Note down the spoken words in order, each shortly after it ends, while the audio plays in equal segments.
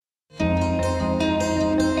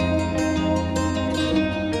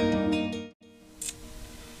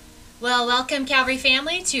Well, welcome, Calvary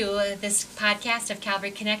family, to this podcast of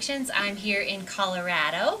Calvary Connections. I'm here in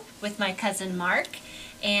Colorado with my cousin Mark.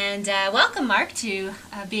 And welcome, Mark, to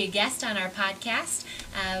be a guest on our podcast.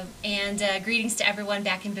 And greetings to everyone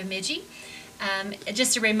back in Bemidji.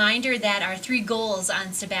 Just a reminder that our 3 goals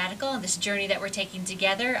on sabbatical and this journey that we're taking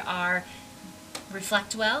together are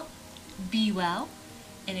reflect well, be well,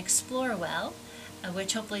 and explore well,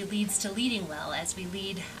 which hopefully leads to leading well as we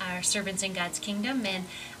lead our servants in God's kingdom. And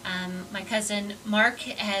my cousin Mark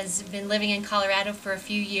has been living in Colorado for a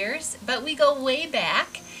few years, but we go way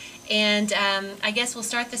back. And I guess we'll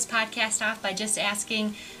start this podcast off by just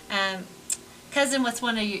asking, cousin, what's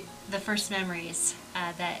one of the first memories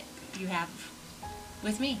that you have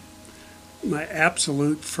with me? My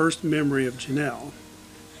absolute first memory of Janelle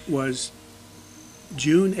was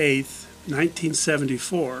June 8th,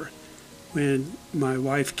 1974, when my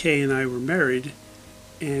wife Kay and I were married,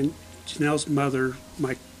 and Janelle's mother,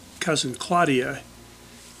 my cousin Claudia,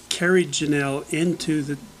 carried Janelle into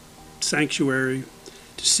the sanctuary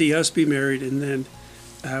to see us be married and then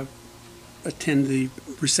attend the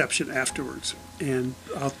reception afterwards. And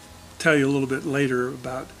I'll tell you a little bit later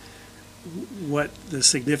about what the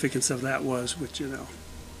significance of that was with Janelle.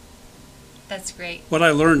 That's great. What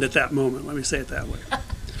I learned at that moment, let me say it that way.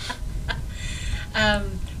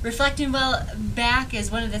 Reflecting well back is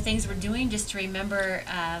one of the things we're doing, just to remember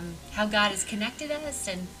how God has connected us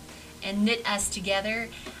and knit us together,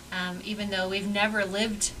 even though we've never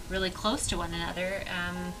lived really close to one another.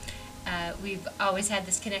 We've always had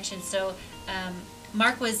this connection. So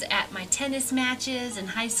Mark was at my tennis matches in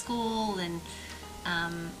high school, and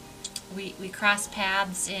we crossed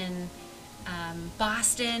paths in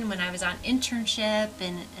Boston when I was on internship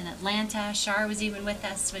in Atlanta. Shar was even with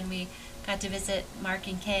us when we got to visit Mark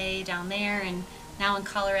and Kay down there, and now in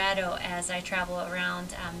Colorado as I travel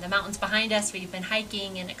around the mountains behind us. We've been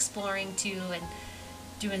hiking and exploring too, and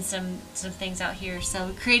doing some things out here.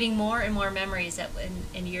 So creating more and more memories that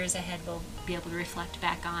in years ahead we'll be able to reflect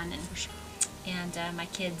back on. And, and my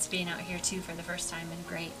kids being out here too for the first time, and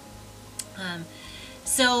great.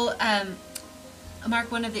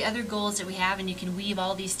 Mark, one of the other goals that we have, and you can weave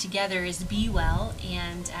all these together, is be well.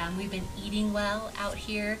 And we've been eating well out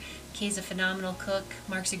here. Kay's a phenomenal cook.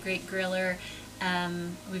 Mark's a great griller.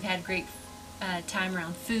 We've had great time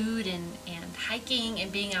around food and hiking and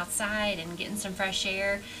being outside and getting some fresh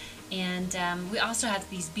air. And we also have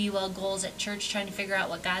these be well goals at church, trying to figure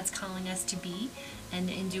out what God's calling us to be and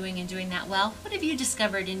in doing that well. What have you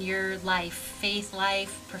discovered in your life, faith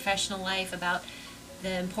life, professional life, about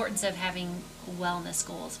the importance of having wellness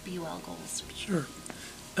goals, be well goals? Sure.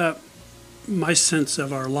 My sense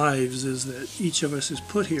of our lives is that each of us is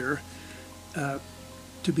put here to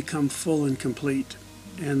become full and complete,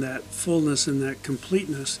 and that fullness and that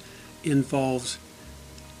completeness involves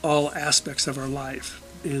all aspects of our life.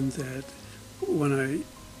 And that when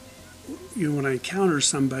I encounter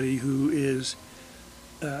somebody who is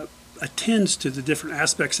attends to the different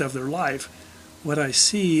aspects of their life, what I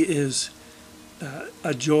see is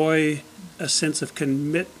a joy, a sense of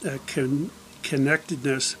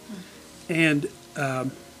connectedness, and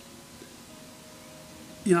I'm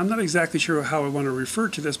not exactly sure how I want to refer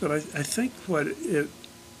to this, but I think what it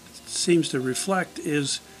seems to reflect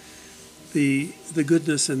is the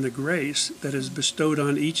goodness and the grace that is bestowed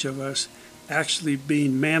on each of us actually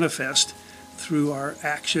being manifest through our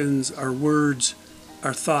actions, our words,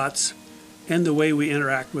 our thoughts, and the way we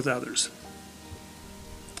interact with others.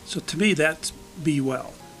 So to me, that's be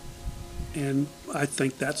well. And I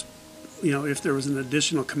think that's, if there was an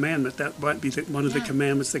additional commandment, that might be one of the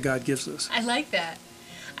commandments that God gives us. I like that.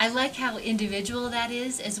 I like how individual that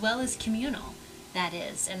is, as well as communal that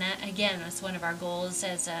is. And that, again, that's one of our goals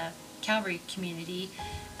as a Calvary community,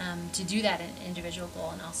 to do that individual goal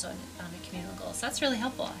and also on a communal goal. So that's really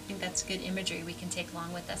helpful. I think that's good imagery we can take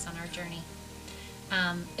along with us on our journey.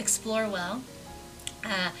 Explore well.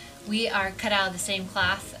 We are cut out of the same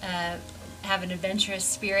cloth, have an adventurous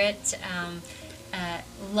spirit,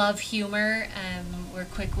 love humor, we're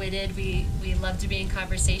quick-witted, we love to be in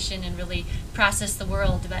conversation and really process the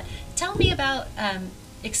world. But tell me about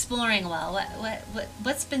exploring well.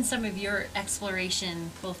 What's been some of your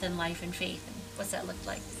exploration both in life and faith, and what's that look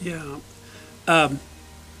like? Yeah.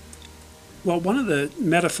 Well, one of the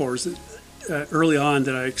metaphors that early on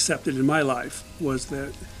that I accepted in my life was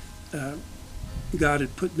that God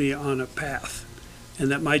had put me on a path, and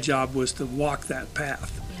that my job was to walk that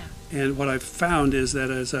path. Yeah. And what I've found is that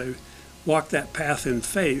as I walk that path in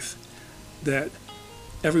faith, that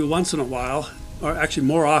every once in a while, or actually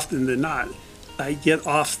more often than not, I get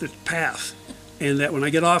off the path. And that when I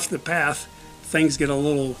get off the path, things get a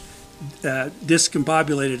little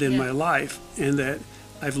discombobulated in Yeah. my life, and that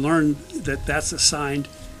I've learned that that's a sign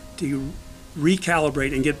to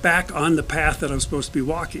recalibrate and get back on the path that I'm supposed to be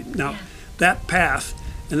walking. Now, Yeah. that path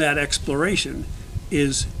and that exploration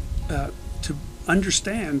is to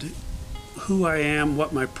understand who I am,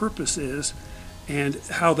 what my purpose is, and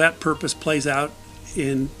how that purpose plays out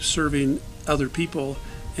in serving other people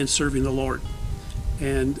and serving the Lord.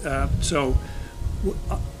 And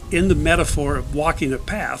in the metaphor of walking a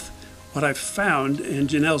path, what I've found, and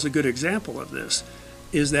Janelle's a good example of this,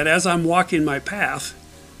 is that as I'm walking my path,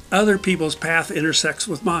 other people's path intersects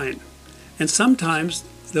with mine. And sometimes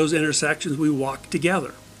those intersections we walk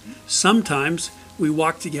together. Sometimes we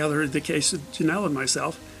walk together, in the case of Janelle and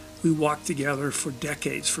myself, we walk together for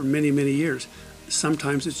decades, for many, many years.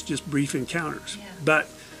 Sometimes it's just brief encounters. Yeah. But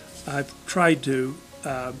I've tried to,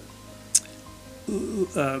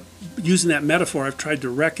 using that metaphor, I've tried to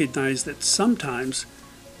recognize that sometimes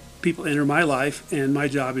people enter my life and my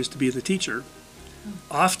job is to be the teacher.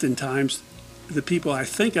 Oftentimes, the people I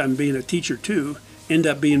think I'm being a teacher to end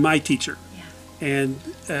up being my teacher. Yeah. And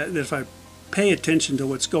that if I pay attention to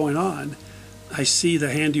what's going on, I see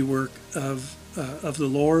the handiwork of the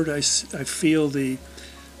Lord. I feel the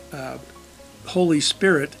Holy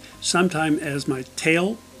Spirit sometimes as my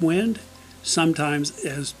tailwind, sometimes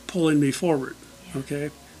as pulling me forward. Yeah.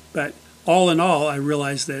 Okay, but all in all, I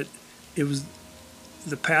realized that it was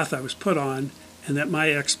the path I was put on, and that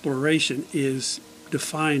my exploration is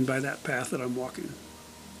defined by that path that I'm walking.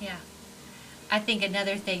 Yeah. I think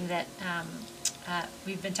another thing that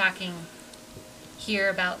we've been talking here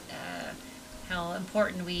about how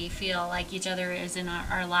important we feel like each other is in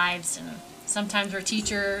our lives, and sometimes we're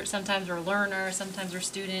teacher, sometimes we're learner, sometimes we're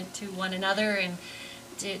student to one another and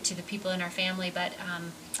to the people in our family, but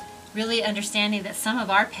really understanding that some of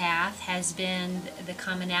our path has been the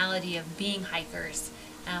commonality of being hikers.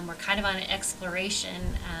 We're kind of on an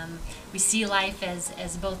exploration. We see life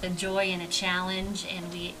as both a joy and a challenge, and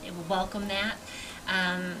we welcome that.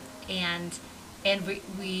 And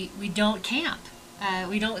we don't camp.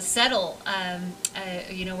 We don't settle.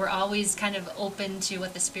 We're always kind of open to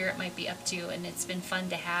what the Spirit might be up to, and it's been fun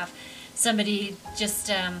to have somebody just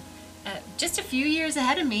a few years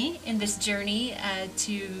ahead of me in this journey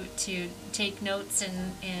to take notes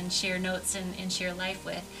and share notes and share life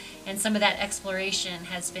with. And some of that exploration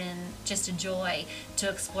has been just a joy to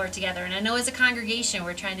explore together. And I know as a congregation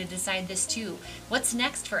we're trying to decide this too. What's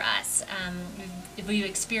next for us? We've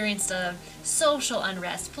experienced a social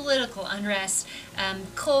unrest, political unrest,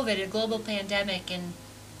 COVID, a global pandemic, and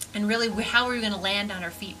really, how are we going to land on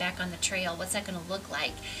our feet back on the trail? What's that going to look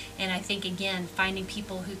like? And I think, again, finding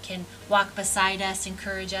people who can walk beside us,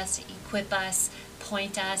 encourage us, equip us,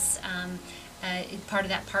 point us, part of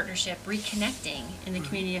that partnership, reconnecting in the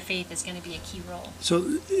community of faith is going to be a key role.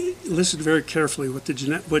 So listen very carefully what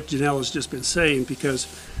Janelle has just been saying, because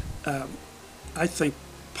I think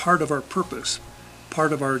part of our purpose,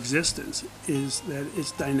 part of our existence is that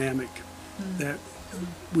it's dynamic, that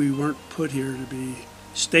we weren't put here to be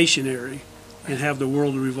stationary and have the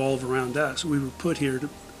world revolve around us. We were put here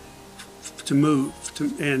to move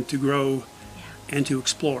and to grow and to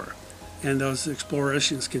explore. And those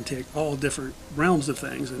explorations can take all different realms of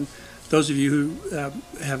things. And those of you who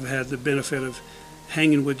have had the benefit of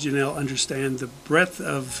hanging with Janelle understand the breadth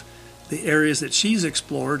of the areas that she's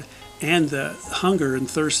explored and the hunger and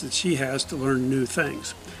thirst that she has to learn new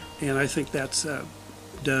things. And I think that's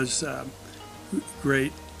does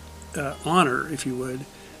great honor, if you would,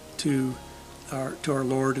 to our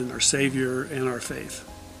Lord and our Savior and our faith.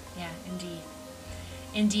 Yeah,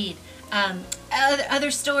 indeed.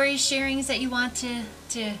 Other stories, sharings that you want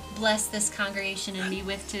to bless this congregation and me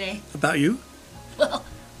with today? About you? Well,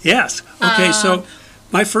 yes. Okay, so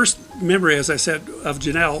my first memory, as I said, of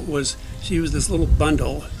Janelle was she was this little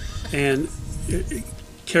bundle and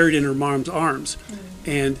carried in her mom's arms.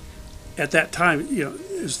 And at that time,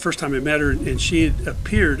 it was the first time I met her, and she had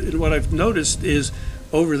appeared. And what I've noticed is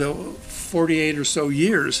over the 48 or so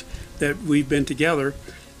years that we've been together,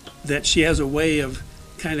 that she has a way of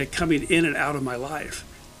kind of coming in and out of my life.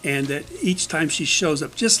 And that each time she shows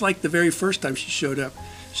up, just like the very first time she showed up,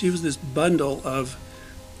 she was this bundle of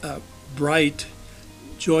bright,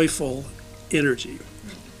 joyful energy.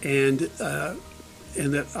 And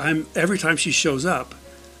that every time she shows up,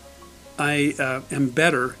 I am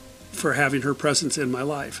better for having her presence in my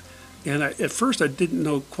life. And at first I didn't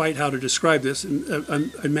know quite how to describe this, and I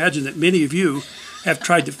imagine that many of you have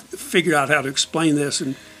tried to figure out how to explain this.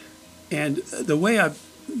 And the way I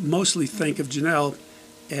mostly think of Janelle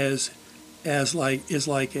is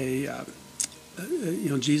like a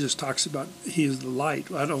Jesus talks about he is the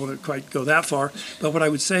light. I don't want to quite go that far, but what I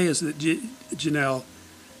would say is that Janelle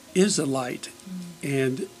is a light,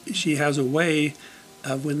 and she has a way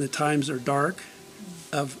of, when the times are dark,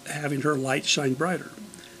 of having her light shine brighter,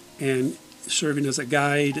 and serving as a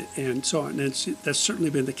guide and so on. And that's certainly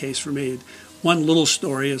been the case for me. One little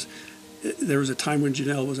story is there was a time when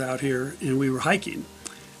Janelle was out here and we were hiking,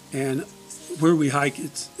 and where we hike,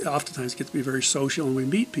 it's oftentimes gets to be very social and we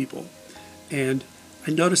meet people. And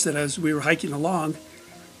I noticed that as we were hiking along,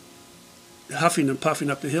 huffing and puffing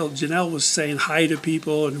up the hill, Janelle was saying hi to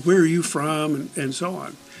people and where are you from and so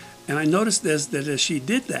on. And I noticed that as she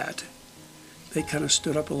did that, they kind of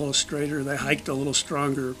stood up a little straighter, they hiked a little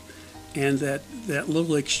stronger, and that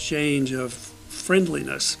little exchange of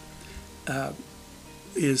friendliness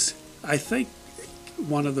is, I think,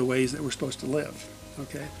 one of the ways that we're supposed to live.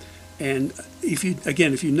 Okay, and if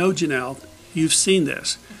you know Janelle, you've seen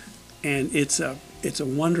this, and it's a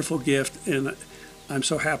wonderful gift, and I'm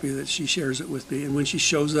so happy that she shares it with me. And when she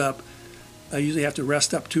shows up, I usually have to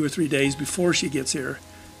rest up 2 or 3 days before she gets here,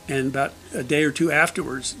 and about a day or two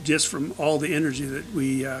afterwards, just from all the energy that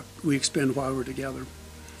we expend while we're together.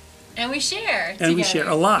 And we share And together. we share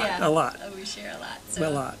a lot, Yeah. a lot. We share a lot. So A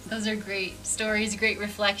lot. Those are great stories, great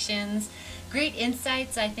reflections, great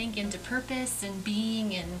insights, I think, into purpose and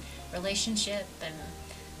being and relationship. And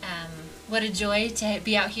what a joy to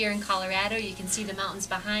be out here in Colorado. You can see the mountains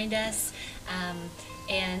behind us.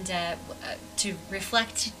 And to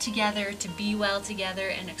reflect together, to be well together,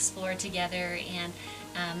 and explore together. And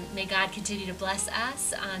may God continue to bless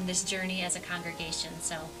us on this journey as a congregation.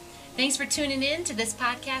 So thanks for tuning in to this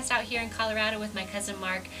podcast out here in Colorado with my cousin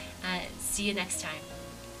Mark. See you next time.